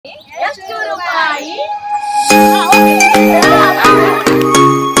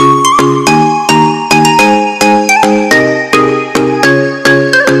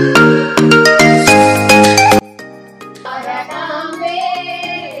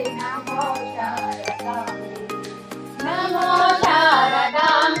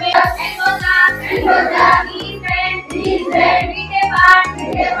East Bend, beat a part,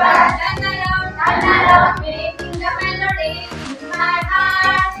 turn around, making the melody in my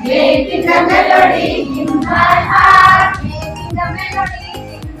heart, making the melody in my heart, making the melody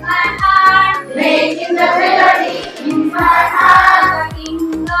in my heart, making the melody in my heart. The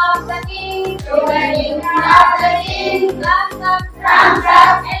King of the Kings, the King of the Kings, thumbs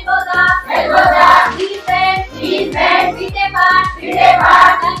up, elbows up, East Bend, beat a part, turn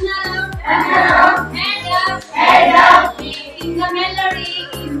around, head up, making the melody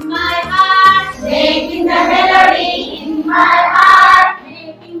in my heart, making the melody in my heart,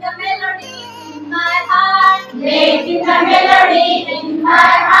 making the melody in my heart, making the melody in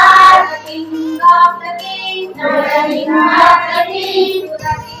my heart. The King of the Kings, the King of the Kings,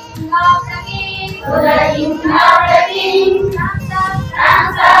 the King of the Kings, the King of the Kings,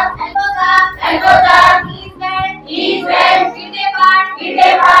 thumbs up, elbows up, East Bend, beat a part, turn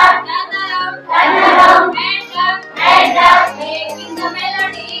around, head up, making the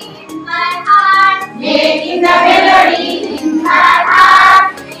melody in my heart, making the melody in my heart,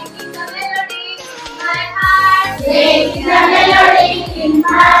 making the melody in my heart, making the melody in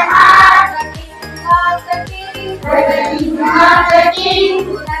my heart. The King of the Kings, the King of the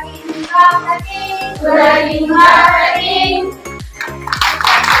Kings, the King of the Kings.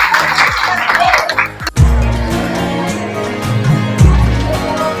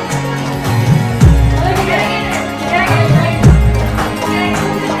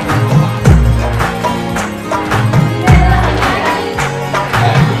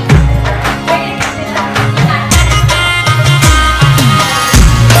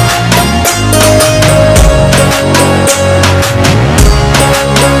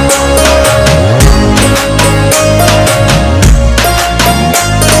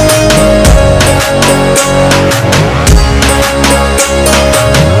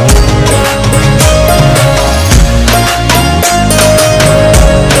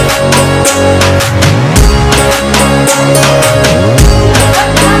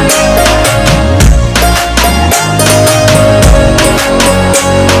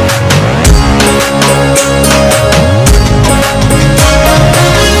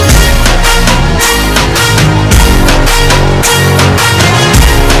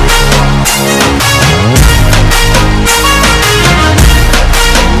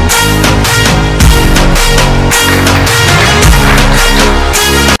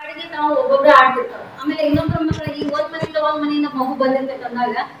 ಆಮೇಲೆ ಇನ್ನೊಬ್ಬರ ಮಕ್ಕಳಿಗೆ ಓದ್ ಮನೆಯಿಂದ ಮಗು ಬಂದಿರ್ತೈತೆ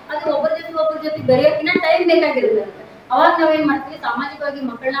ಅಂದಾಗ ಅದು ಒಬ್ಬರ ಜೊತೆ ಬೆರೆಯೋಕಿನ ಟೈಮ್ ಬೇಕಾಗಿರುತ್ತೆ. ಅವಾಗ ನಾವೇನ್ ಮಾಡ್ತೀವಿ, ಸಾಮಾಜಿಕವಾಗಿ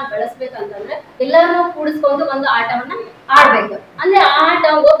ಮಕ್ಕಳನ್ನ ಬೆಳೆಸ್ಬೇಕಂತಂದ್ರೆ ಎಲ್ಲರೂ ಕೂಡಿಸ್ಕೊಂಡು ಒಂದು ಆಟವನ್ನ ಆಡ್ಬೇಕು. ಅಂದ್ರೆ ಆ ಆಟ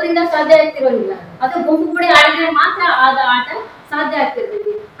ಒಬ್ಬರಿಂದ ಸಾಧ್ಯ ಆಗ್ತಿರೋದಿಲ್ಲ, ಅದು ಗುಂಪು ಕೂಡಿ ಆಡಿದ್ರೆ ಮಾತ್ರ ಆದ ಆಟ ಸಾಧ್ಯ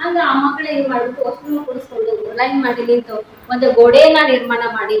ಆಗ್ತಿರ್ತೈತಿ. ಅಂದ್ರೆ ಆ ಮಕ್ಕಳು ಏನ್ ಮಾಡ್ಬೇಕು, ವಸ್ತುನ ಕೂಡಿಸ್ಕೊಂಡು ಲೈನ್ ಮಾಡಿ ನಿಂತು ಒಂದು ಗೋಡೆಯನ್ನ ನಿರ್ಮಾಣ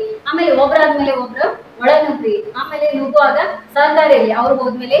ಮಾಡಿ, ಆಮೇಲೆ ಒಬ್ಬರಾದ್ಮೇಲೆ ಒಬ್ರು ಒಳ ನುಗ್ಗಿ, ಆಮೇಲೆ ನುಗ್ಗುವಾಗ ಸಹಕಾರಿಯಲ್ಲಿ ಅವ್ರು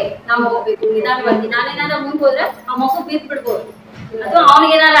ಹೋದ್ಮೇಲೆ ನಾವು ಹೋಗ್ಬೇಕು ನಿಧಾನವಾಗಿ. ನಾನೇನಾರ ಮುಂದೆ ಹೋದ್ರೆ ಆ ಮಗು ಬೀದ್ ಬಿಡ್ಬೋದು, ಅಥವಾ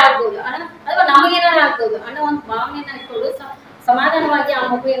ಅವನಿಗೇನಾರ ಆಗ್ಬೋದು, ಅಥವಾ ನಮಗೇನಾರ ಆಗ್ಬೋದು ಅನ್ನೋ ಒಂದು ಭಾವನೆಯನ್ನ ಇಟ್ಕೊಂಡು ಸಮಾಧಾನವಾಗಿ ಆ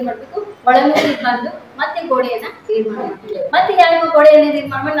ಮಗು ಏನ್ ಮಾಡ್ಬೇಕು, ಒಳನುಗ್ಗಿ ಬಂದು ಮತ್ತೆ ಗೋಡೆಯನ್ನ ನಿರ್ಮಾಣ ಮಾಡ್ತೀವಿ. ಮತ್ತೆ ಯಾರಿಗೂ ಗೋಡೆಯನ್ನ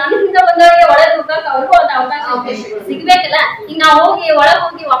ನಿರ್ಮಾಣ ಮಾಡಿ ನನಗಿಂತ ಬಂದವರಿಗೆ ಒಳ ನುಗ್ಗಕ್ಕೆ ಅವ್ರಿಗೂ ಒಂದು ಅವಕಾಶ ಸಿಗ್ಬೇಕಲ್ಲ. ಈಗ ನಾವು ಹೋಗಿ ಒಳಗೆ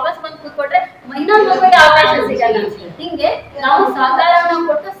ಹೋಗಿ ವಾಪಸ್ ಬಂದು ಕೂತ್ಕೊಟ್ರೆ ಇನ್ನೊಂದು ಮಗುವಿಗೆ ಅವಕಾಶ ಸಿಗಲ್ಲ. ಹಿಂಗೆ ನಾವು ಸಹಕಾರನ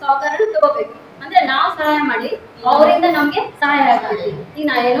ಕೊಟ್ಟು ಸಹಕಾರನ ತಗೋಬೇಕು. ಅಂದ್ರೆ ನಾವು ಸಹಾಯ ಮಾಡಿ ಅವರಿಂದ ನಮ್ಗೆ ಸಹಾಯ ಆಗ್ತದೆ. ಈಗ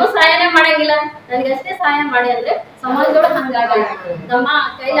ನಾ ಏನೋ ಸಹಾಯನೇ ಮಾಡಂಗಿಲ್ಲ, ನನಗಷ್ಟೇ ಸಹಾಯ ಮಾಡಿ ಅಂದ್ರೆ ಸಮಾಜದೊಳಗೆ ಹಂಗಾಗಲ್ಲ. ನಮ್ಮ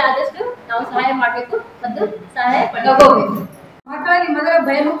ಕೈಲಾದಷ್ಟು ನಾವು ಸಹಾಯ ಮಾಡ್ಬೇಕು ಮತ್ತು ಸಹಾಯ ತಗೋಬೇಕು. ಮಕ್ಕಳಿಗೆ ಮೊದಲ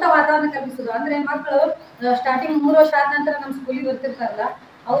ಭಯಮುಕ್ತ ವಾತಾವರಣ ಕಲ್ಪಿಸುದು. ಅಂದ್ರೆ ಮಕ್ಕಳು ಸ್ಟಾರ್ಟಿಂಗ್ 3 ವರ್ಷ ಆದ ನಂತರ ನಮ್ಮ ಸ್ಕೂಲಿಗೆ ಬರ್ತಿರ್ತಾರಲ್ಲ,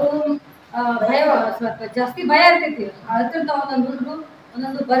 ಅವರು ಭಯ ಸ್ವಲ್ಪ ಜಾಸ್ತಿ ಭಯ ಇರ್ತೈತಿ. ಅಳ್ತಿರ್ತಾವ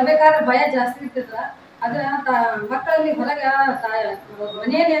ಒಂದೊಂದು ಬರ್ಬೇಕಾದ್ರೆ ಭಯ ಜಾಸ್ತಿ ಇರ್ತೈತಲ್ಲ. ಅದ್ರ ಮಕ್ಕಳಲ್ಲಿ ಹೊರಗೆ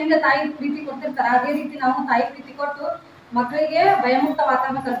ಮನೆಯಲ್ಲಿ ಹೆಂಗ ತಾಯಿ ಪ್ರೀತಿ ಕೊಡ್ತಿರ್ತಾರ ಅದೇ ರೀತಿ ನಾವು ತಾಯಿ ಪ್ರೀತಿ ಕೊಟ್ಟು ಮಕ್ಕಳಿಗೆ ಭಯಮುಕ್ತ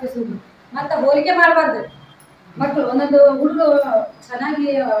ವಾತಾವರಣ ಕಲ್ಪಿಸುದು. ಮತ್ತೆ ಹೋಲಿಕೆ ಮಾಡಬಾರ್ದು. ಮಕ್ಕಳು ಒಂದೊಂದು ಹುಡುಗರು ಚೆನ್ನಾಗಿ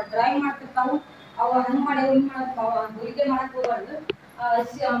ಡ್ರಾಯಿಂಗ್ ಮಾಡ್ತಿರ್ತಾವು, ಅವ ಹಂಗ್ ಮಾಡಿ ಹಿಂಗ್ ಮಾಡಕ್ ಹೋಲಿಕೆ ಮಾಡಕ್ ಹೋಗ್ಬಾರ್ದು.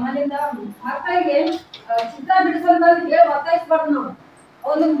 ಆಮೇಲಿಂದ ಮಕ್ಕಳಿಗೆ ಚಿತ್ರ ಬಿಡಿಸೋದು ಹೇಳಿ ಒತ್ತಾಯಿಸ್ಬಾರ್ದು. ನಾವು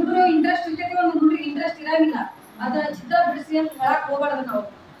ಒಂದೊಂದು ಹುಡುಗರು ಇಂಟ್ರೆಸ್ಟ್ ಇರ್ತೈತಿ, ಒಂದೊಂದು ಹುಡುಗರಿಗೆ ಇಂಟ್ರೆಸ್ಟ್ ಇರಂಗಿಲ್ಲ. ಅದನ್ನ ಚಿತ್ರ ಬಿಡಿಸಿ ಅಂತ ಹೇಳಕ್ ಹೋಗ್ಬಾರ್ದು ನಾವು.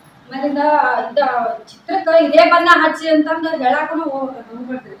 ಆಮೇಲಿಂದ ಚಿತ್ರಕ್ಕೆ ಇದೇ ಬಣ್ಣ ಹಚ್ಚಿ ಅಂತಂದು ಹೇಳಕ್ಕೂ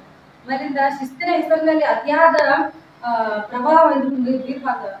ಹೋಗ್ಬಾರ್ದು. ಆಮೇಲಿಂದ ಶಿಸ್ತಿನ ಹೆಸರಿನಲ್ಲಿ ಅತಿಯಾದ ಪ್ರಭಾವ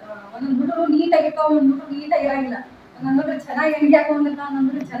ಬೀರ್ಬಾರ್ದು. ಒಂದೊಂದು ಹುಡುಗರು ನೀಟಾಗಿರ್ತಾವ, ಒಂದೊಂದು ಹುಡುಗರು ನೀಟಾಗಿರಂಗಿಲ್ಲ. ಒಂದೊಂದು ಹುಡುಗರು ಚೆನ್ನಾಗಿ ಹೆಂಗೆ ಹಾಕೊಂಡಿರ್ತಾವ, ಒಂದೊಂದು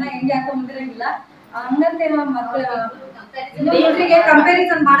ಹುಡುಗರು ಚೆನ್ನಾಗಿ ಹೆಂಗೆ ಹಾಕೊಂಡಿರಂಗಿಲ್ಲ. ಹಂಗಂತೆ ನಾವು ಮಕ್ಕಳಿಗೆ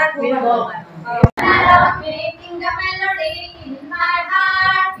ಕಂಪ್ಯಾರಿಸನ್ ಮಾಡಕ್ ಹೋಗ್ಬಾರ್ದು. Making the melody in my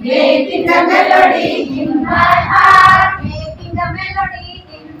heart, making the melody in my heart, making the melody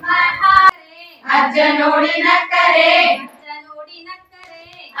in my heart. ಅಜ್ಜ ನೋಡಿ ನಕ್ಕರೆ,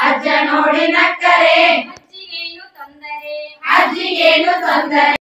 ಅಜ್ಜ ನೋಡಿ ನಕ್ಕರೆ ಅಜ್ಜಿಗೇನು ತೊಂದರೆ ಅಜ್ಜಿಗೇನು ತೊಂದರೆ